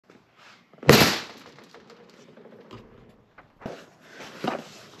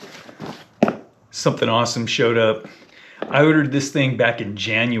something awesome showed up. I ordered this thing back in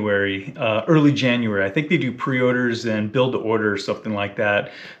January, early January. I think they do pre-orders and build to order or something like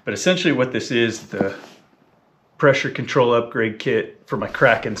that. But essentially what this is, the pressure control upgrade kit for my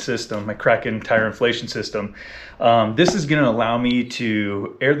Kraken system, my Kraken tire inflation system. This is going to allow me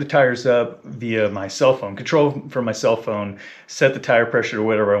to air the tires up via my cell phone, control from my cell phone, set the tire pressure to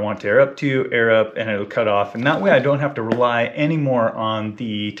whatever I want to air up to, air up, and it'll cut off. And that way I don't have to rely anymore on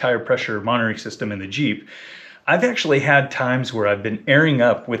the tire pressure monitoring system in the Jeep. I've actually had times where I've been airing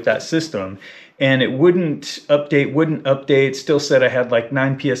up with that system and it wouldn't update, still said I had like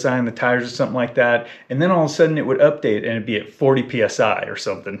 9 PSI in the tires or something like that. And then all of a sudden it would update and it'd be at 40 PSI or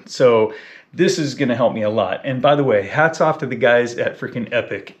something. So this is gonna help me a lot. And by the way, hats off to the guys at freaking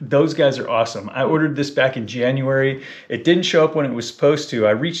Epic. Those guys are awesome. I ordered this back in January. It didn't show up when it was supposed to.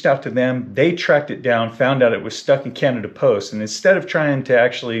 I reached out to them, they tracked it down, found out it was stuck in Canada Post. And instead of trying to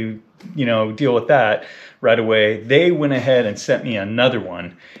actually, deal with that right away, they went ahead and sent me another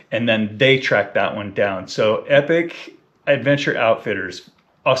one, and then they tracked that one down. So Epic Adventure Outfitters,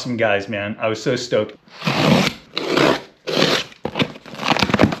 awesome guys, man. I was so stoked.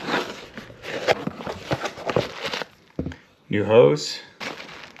 New hose,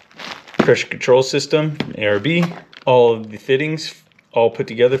 pressure control system, ARB, all of the fittings all put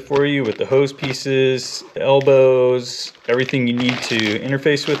together for you with the hose pieces, the elbows, everything you need to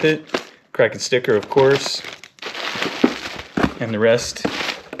interface with it. Kraken sticker, of course, and the rest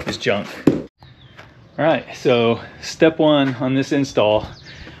is junk. All right, so step one on this install,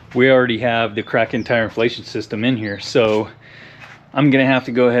 we already have the Kraken tire inflation system in here, so I'm gonna have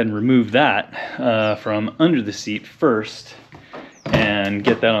to go ahead and remove that from under the seat first and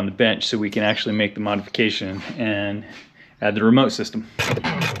get that on the bench so we can actually make the modification and add the remote system.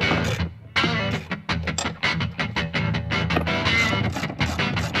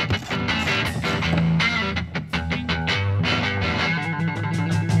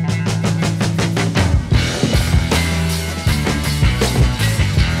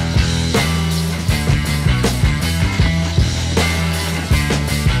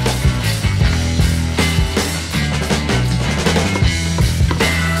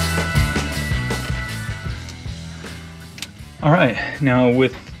 All right, now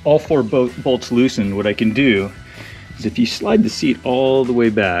with all 4 bolts loosened, what I can do is if you slide the seat all the way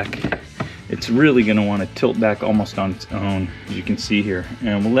back, it's really gonna wanna tilt back almost on its own, as you can see here.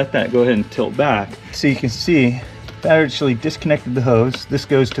 And we'll let that go ahead and tilt back. So you can see, that actually disconnected the hose. This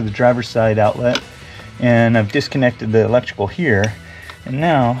goes to the driver's side outlet. And I've disconnected the electrical here. And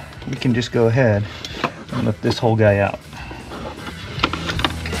now we can just go ahead and lift this whole guy out.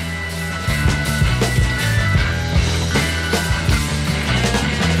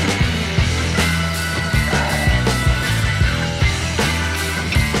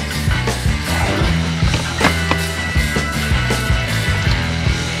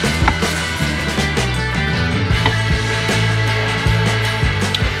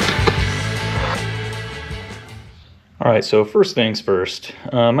 All right, so first things first,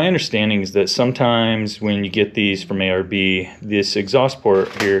 my understanding is that sometimes when you get these from ARB, this exhaust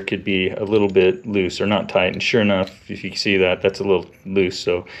port here could be a little bit loose or not tight, and sure enough, if you can see that, that's a little loose.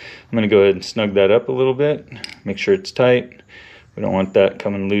 So I'm gonna go ahead and snug that up a little bit, make sure it's tight. We don't want that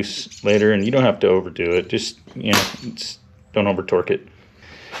coming loose later, and you don't have to overdo it, just, don't over torque it.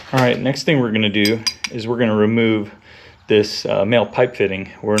 All right, next thing we're gonna do is we're gonna remove this male pipe fitting.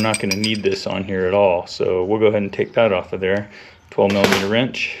 We're not going to need this on here at all, so we'll go ahead and take that off of there. 12mm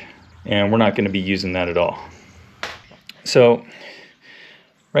wrench, and we're not going to be using that at all. So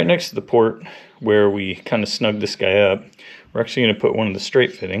right next to the port where we kind of snug this guy up, we're actually going to put one of the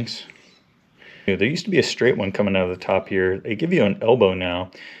straight fittings. There used to be a straight one coming out of the top here. They give you an elbow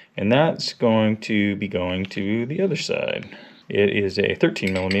now, and that's going to be going to the other side. It is a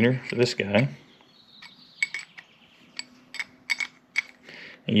 13mm for this guy.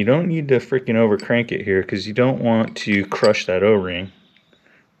 And you don't need to freaking over crank it here because you don't want to crush that O-ring,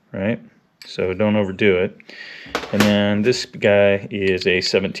 right? So don't overdo it. And then this guy is a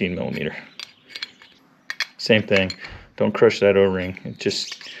 17mm. Same thing, don't crush that O-ring.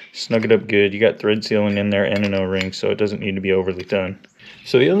 Just snug it up good. You got thread sealing in there and an O-ring, so it doesn't need to be overly done.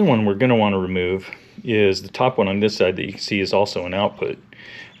 So the other one we're going to want to remove is the top one on this side that you can see is also an output.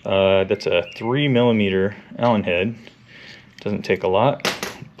 That's a 3mm Allen head. Doesn't take a lot.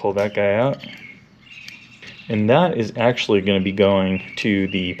 Pull that guy out, and that is actually going to be going to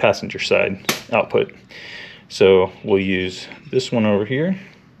the passenger side output. So we'll use this one over here,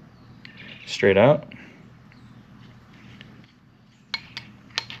 straight out.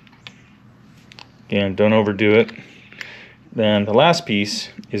 Again, don't overdo it. Then the last piece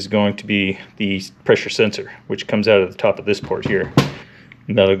is going to be the pressure sensor, which comes out of the top of this port here.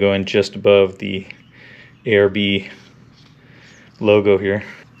 And that'll go in just above the ARB logo here.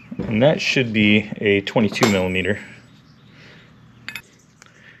 And that should be a 22 millimeter.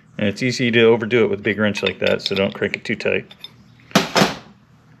 And it's easy to overdo it with a big wrench like that, so don't crank it too tight.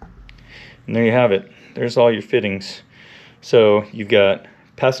 And there you have it. There's all your fittings. So you've got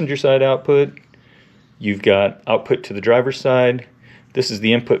passenger side output, you've got output to the driver's side, this is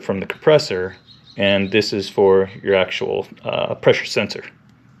the input from the compressor, and this is for your actual pressure sensor.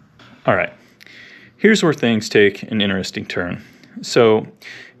 Alright, here's where things take an interesting turn. So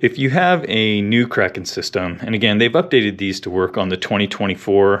if you have a new Kraken system, and again, they've updated these to work on the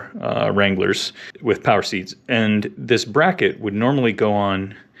 2024 Wranglers with power seats, and this bracket would normally go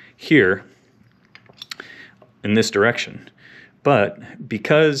on here in this direction. But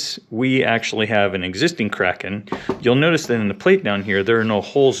because we actually have an existing Kraken, you'll notice that in the plate down here, there are no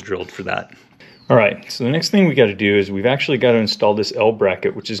holes drilled for that. All right, so the next thing we got to do is we've actually got to install this L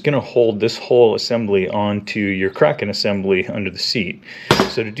bracket, which is going to hold this whole assembly onto your Kraken assembly under the seat.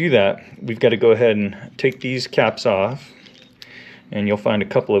 So to do that, we've got to go ahead and take these caps off, and you'll find a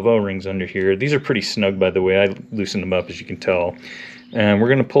couple of O-rings under here. These are pretty snug, by the way. I loosened them up, as you can tell. And we're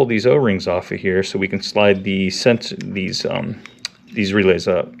going to pull these O-rings off of here so we can slide these relays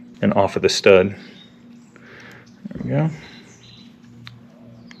up and off of the stud. There we go.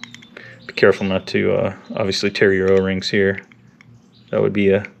 Be careful not to obviously tear your O-rings here. That would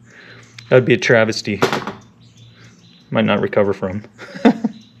be a travesty. Might not recover from.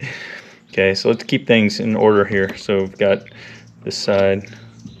 Okay, so let's keep things in order here. So we've got this side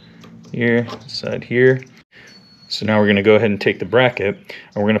here, this side here. So now we're going to go ahead and take the bracket,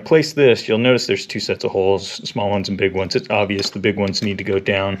 and we're going to place this. You'll notice there's two sets of holes, small ones and big ones. It's obvious the big ones need to go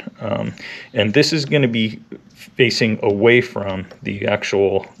down. And this is going to be facing away from the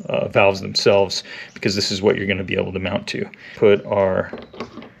actual valves themselves, because this is what you're going to be able to mount to. Put our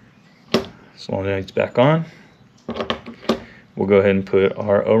solenoids back on. We'll go ahead and put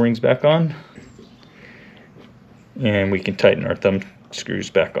our O-rings back on. And we can tighten our thumb screws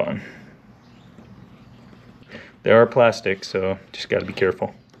back on. They are plastic, so just got to be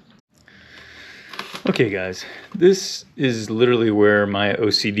careful. Okay guys, this is literally where my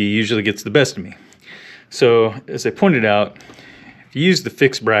OCD usually gets the best of me. So as I pointed out, if you use the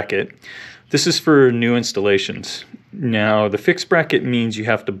fixed bracket, this is for new installations. Now the fixed bracket means you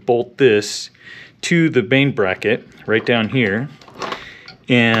have to bolt this to the main bracket right down here,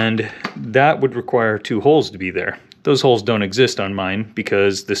 and that would require two holes to be there. Those holes don't exist on mine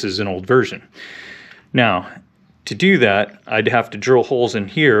because this is an old version. Now, to do that, I'd have to drill holes in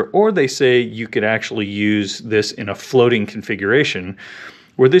here, or they say you could actually use this in a floating configuration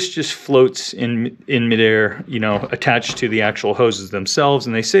where this just floats in midair, you know, attached to the actual hoses themselves,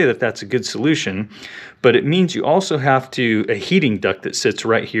 and they say that that's a good solution, but it means you also have a heating duct that sits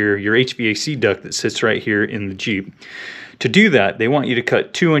right here, your HVAC duct that sits right here in the Jeep. To do that, they want you to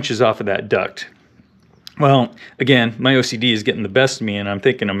cut 2 inches off of that duct. Well, again, my OCD is getting the best of me, and I'm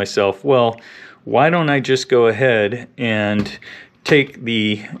thinking to myself, well, why don't I just go ahead and take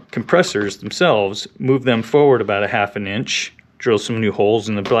the compressors themselves, move them forward about 1/2 inch, drill some new holes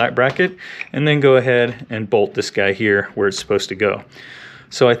in the bracket, and then go ahead and bolt this guy here where it's supposed to go.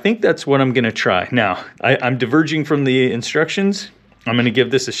 So I think that's what I'm going to try. Now, I'm diverging from the instructions. I'm going to give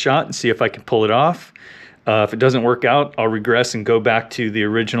this a shot and see if I can pull it off. If it doesn't work out, I'll regress and go back to the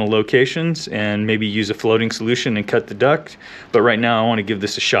original locations and maybe use a floating solution and cut the duct. But right now I want to give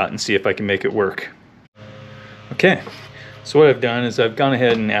this a shot and see if I can make it work. Okay, so what I've done is I've gone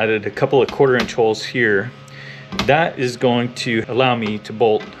ahead and added a couple of 1/4 inch holes here. That is going to allow me to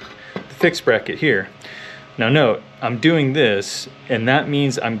bolt the fixed bracket here. Now note, I'm doing this, and that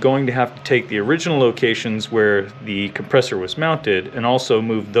means I'm going to have to take the original locations where the compressor was mounted and also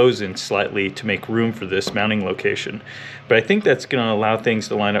move those in slightly to make room for this mounting location. But I think that's going to allow things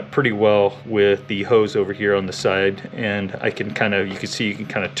to line up pretty well with the hose over here on the side, and I can kind of, you can see you can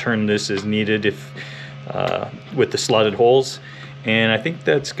kind of turn this as needed if with the slotted holes, and I think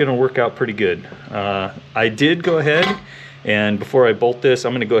that's going to work out pretty good. I did go ahead, and before I bolt this,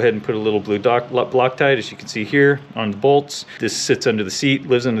 I'm going to go ahead and put a little blue Loctite, as you can see here, on the bolts. This sits under the seat,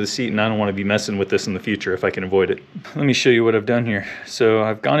 lives under the seat, and I don't want to be messing with this in the future if I can avoid it. Let me show you what I've done here. So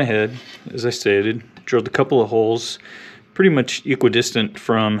I've gone ahead, as I stated, drilled a couple of holes, pretty much equidistant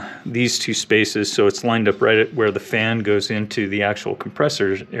from these two spaces, so it's lined up right at where the fan goes into the actual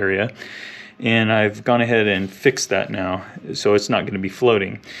compressor area. and I've gone ahead and fixed that now, so it's not going to be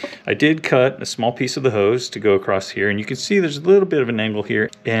floating. I did cut a small piece of the hose to go across here, and you can see there's a little bit of an angle here,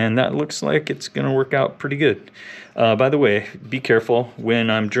 and that looks like it's going to work out pretty good. By the way, be careful when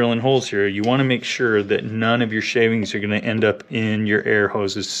I'm drilling holes here. You want to make sure that none of your shavings are going to end up in your air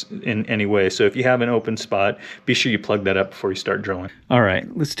hoses in any way. So if you have an open spot, be sure you plug that up before you start drilling. All right,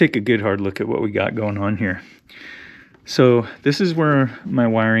 let's take a good hard look at what we got going on here. So this is where my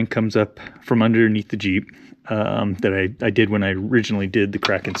wiring comes up from underneath the Jeep that I did when I originally did the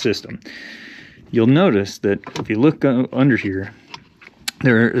Kraken system. You'll notice that if you look under here,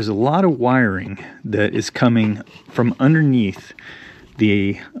 there is a lot of wiring that is coming from underneath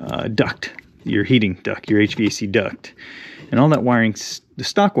the duct, your heating duct, your HVAC duct. And all that wiring, the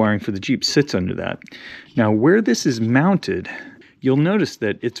stock wiring for the Jeep sits under that. Now where this is mounted, you'll notice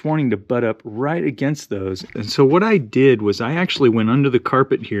that it's wanting to butt up right against those. And so what I did was I actually went under the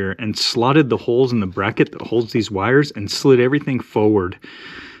carpet here and slotted the holes in the bracket that holds these wires and slid everything forward.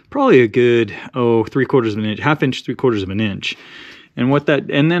 Probably a good, 3/4 of an inch, half inch, 3/4 of an inch.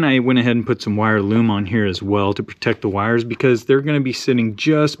 And then I went ahead and put some wire loom on here as well to protect the wires, because they're going to be sitting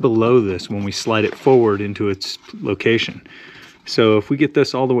just below this when we slide it forward into its location. So if we get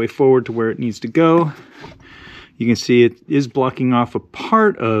this all the way forward to where it needs to go, you can see it is blocking off a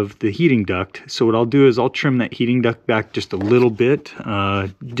part of the heating duct. So what I'll do is I'll trim that heating duct back just a little bit.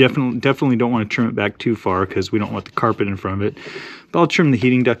 Definitely don't want to trim it back too far because we don't want the carpet in front of it. But I'll trim the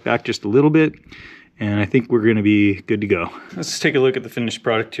heating duct back just a little bit, and I think we're going to be good to go. Let's take a look at the finished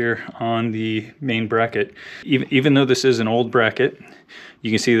product here on the main bracket. Even though this is an old bracket, you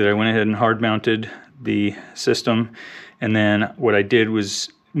can see that I went ahead and hard mounted the system, and then what I did was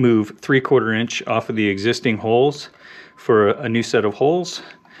move 3/4 inch off of the existing holes for a new set of holes.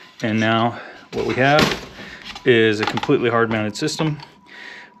 And now what we have is a completely hard mounted system.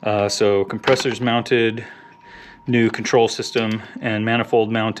 So compressors mounted, new control system and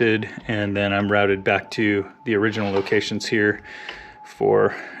manifold mounted, and then I'm routed back to the original locations here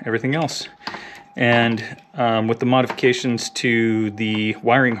for everything else. And with the modifications to the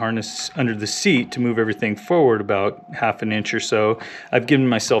wiring harness under the seat to move everything forward about half an inch or so, I've given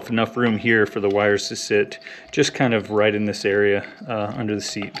myself enough room here for the wires to sit just kind of right in this area under the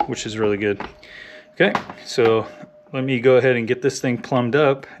seat, which is really good. Okay, so let me go ahead and get this thing plumbed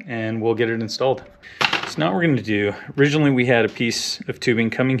up and we'll get it installed. So now what we're going to do, originally we had a piece of tubing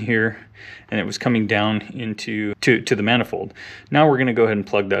coming here and it was coming down into to the manifold. Now we're going to go ahead and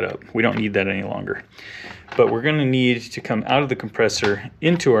plug that up. We don't need that any longer. But we're going to need to come out of the compressor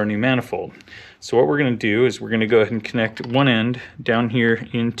into our new manifold. So what we're going to do is we're going to go ahead and connect one end down here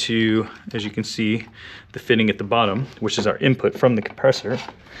into, as you can see, the fitting at the bottom, which is our input from the compressor.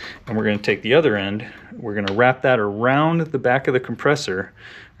 And we're going to take the other end, we're going to wrap that around the back of the compressor,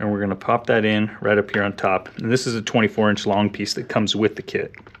 and we're going to pop that in right up here on top. And this is a 24-inch long piece that comes with the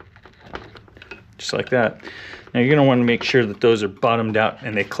kit. Just like that. Now you're going to want to make sure that those are bottomed out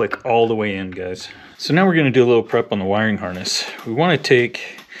and they click all the way in, guys. So now we're going to do a little prep on the wiring harness. We want to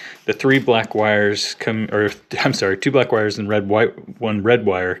take the 2 black wires and one red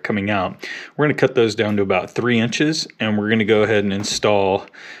wire coming out. We're going to cut those down to about 3 inches, and we're going to go ahead and install,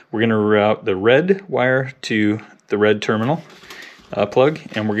 we're going to route the red wire to the red terminal plug,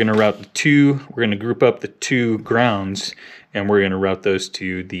 and we're going to route we're going to group up the 2 grounds, and we're going to route those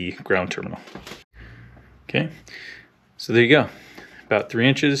to the ground terminal. Okay, so there you go. About 3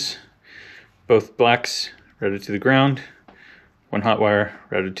 inches, both blacks routed to the ground, 1 hot wire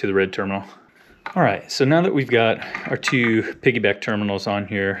routed to the red terminal. All right, so now that we've got our 2 piggyback terminals on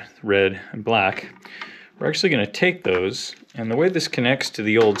here, red and black, we're actually going to take those, and the way this connects to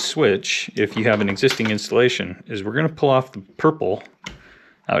the old switch, if you have an existing installation, is we're going to pull off the purple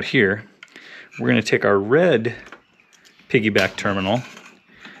out here. We're going to take our red piggyback terminal,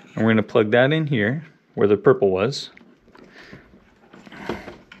 and we're going to plug that in here where the purple was.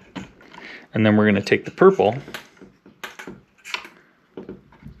 And then we're going to take the purple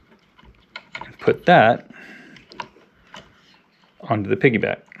and put that onto the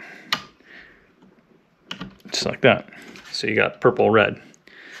piggyback. Just like that. So you got purple, red.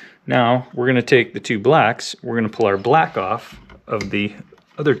 Now we're going to take the 2 blacks, we're going to pull our black off of the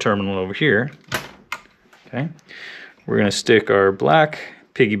other terminal over here. Okay. We're going to stick our black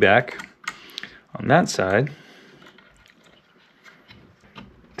piggyback on that side.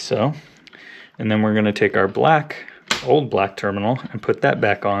 So, and then we're going to take our old black terminal and put that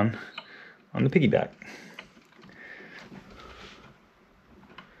back on the piggyback.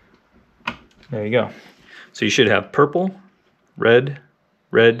 There you go. So you should have purple, red,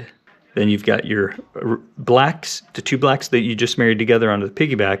 red, Then you've got your blacks, the two blacks that you just married together onto the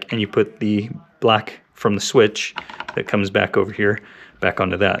piggyback, and you put the black from the switch that comes back over here, back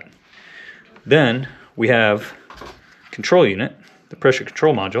onto that. Then we have control unit, the pressure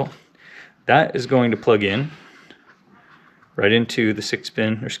control module. That is going to plug in right into the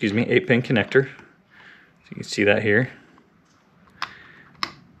 8-pin connector. So you can see that here.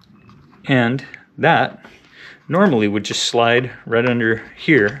 And that normally would just slide right under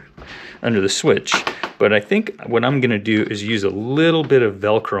here, under the switch. But I think what I'm gonna do is use a little bit of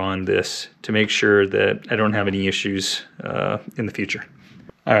Velcro on this to make sure that I don't have any issues in the future.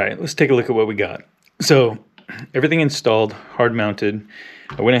 All right, let's take a look at what we got. So everything installed, hard mounted.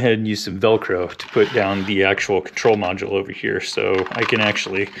 I went ahead and used some Velcro to put down the actual control module over here, so I can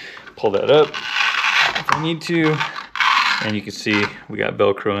actually pull that up if I need to. And you can see we got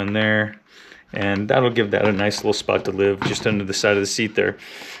Velcro in there, and that'll give that a nice little spot to live just under the side of the seat there.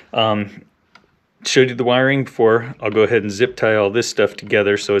 Showed you the wiring before. I'll go ahead and zip tie all this stuff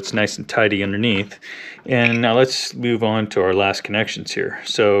together so it's nice and tidy underneath. And now let's move on to our last connections here.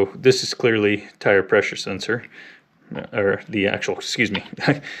 So this is clearly tire pressure sensor, or the actual,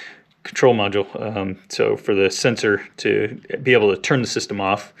 control module. So for the sensor to be able to turn the system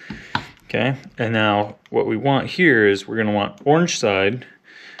off. Okay, and now what we want here is we're gonna want orange side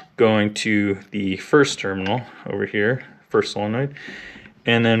going to the first terminal over here, first solenoid,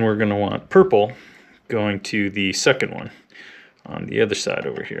 and then we're gonna want purple going to the second one on the other side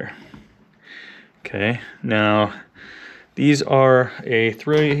over here. Okay, now these are a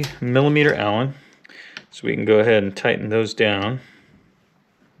 3mm Allen, so we can go ahead and tighten those down.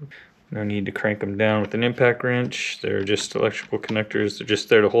 No need to crank them down with an impact wrench. They're just electrical connectors. They're just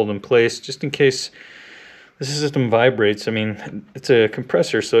there to hold in place, just in case the system vibrates. I mean, it's a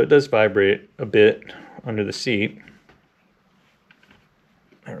compressor, so it does vibrate a bit under the seat.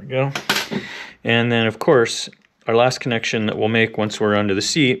 There we go. And then, of course, our last connection that we'll make once we're under the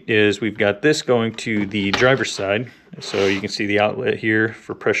seat is we've got this going to the driver's side. So you can see the outlet here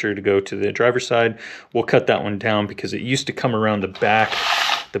for pressure to go to the driver's side. We'll cut that one down because it used to come around the back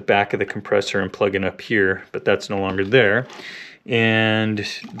of the compressor and plug in up here, but that's no longer there. And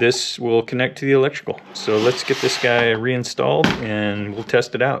this will connect to the electrical. So let's get this guy reinstalled and we'll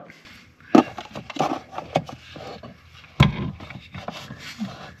test it out.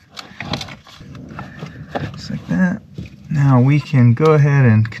 Just like that. Now we can go ahead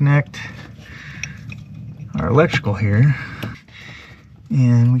and connect our electrical here.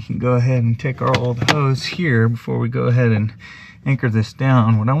 And we can go ahead and take our old hose here before we go ahead and anchor this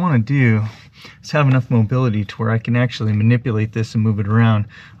down. What I want to do is have enough mobility to where I can actually manipulate this and move it around.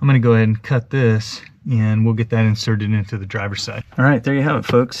 I'm going to go ahead and cut this and we'll get that inserted into the driver's side. All right, there you have it,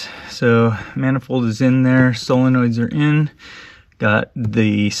 folks. So manifold is in there, solenoids are in. Got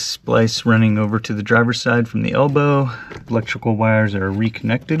the splice running over to the driver's side from the elbow. Electrical wires are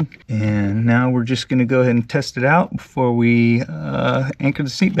reconnected. And now we're just going to go ahead and test it out before we anchor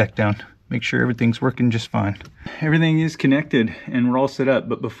the seat back down. Make sure everything's working just fine. Everything is connected and we're all set up,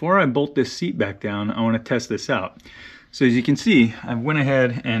 but before I bolt this seat back down, I want to test this out. So as you can see, I went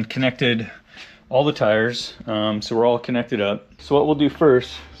ahead and connected all the tires, so we're all connected up. So what we'll do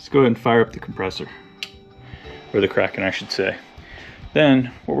first is go ahead and fire up the compressor, or the Kraken I should say.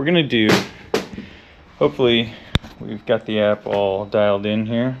 Then what we're gonna do, hopefully we've got the app all dialed in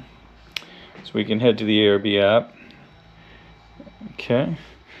here, so we can head to the ARB app. Okay.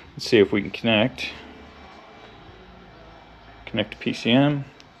 Let's see if we can connect to PCM.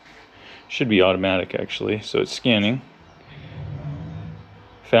 Should be automatic actually, so it's scanning.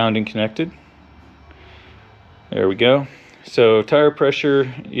 Found and connected. There we go. So tire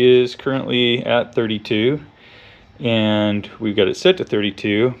pressure is currently at 32 and we've got it set to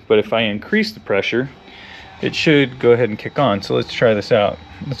 32, but if I increase the pressure, it should go ahead and kick on. So let's try this out.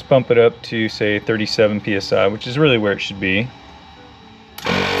 Let's bump it up to say 37 PSI, which is really where it should be.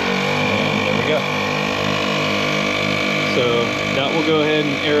 So that will go ahead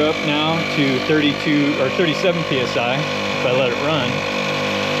and air up now to 32 or 37 PSI if I let it run.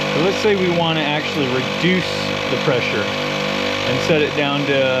 But let's say we want to actually reduce the pressure and set it down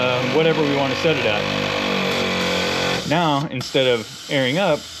to whatever we want to set it at. Now, instead of airing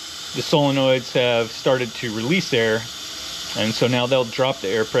up, the solenoids have started to release air, and so now they'll drop the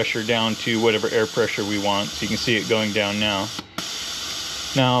air pressure down to whatever air pressure we want. So you can see it going down now.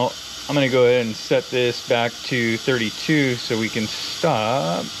 Now, I'm going to go ahead and set this back to 32 so we can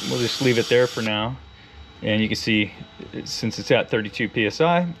stop. We'll just leave it there for now. And you can see, since it's at 32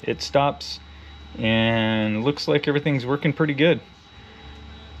 PSI, it stops. And it looks like everything's working pretty good.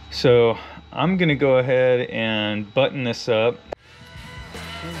 So I'm going to go ahead and button this up.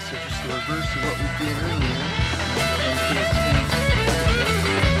 Okay, so just the reverse of what we did earlier.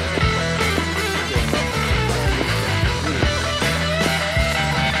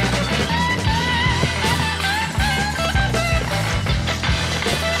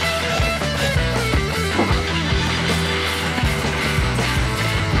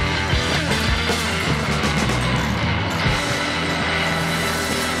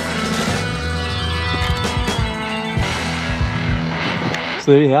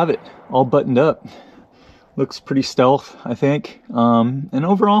 So there you have it, all buttoned up. Looks pretty stealth, I think. And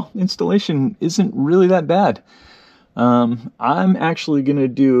overall, installation isn't really that bad. I'm actually going to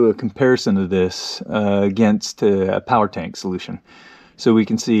do a comparison of this against a power tank solution, so we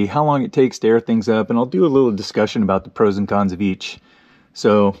can see how long it takes to air things up, and I'll do a little discussion about the pros and cons of each.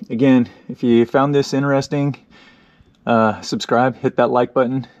 So again, if you found this interesting, subscribe, hit that like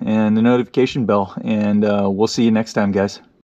button and the notification bell, and we'll see you next time, guys.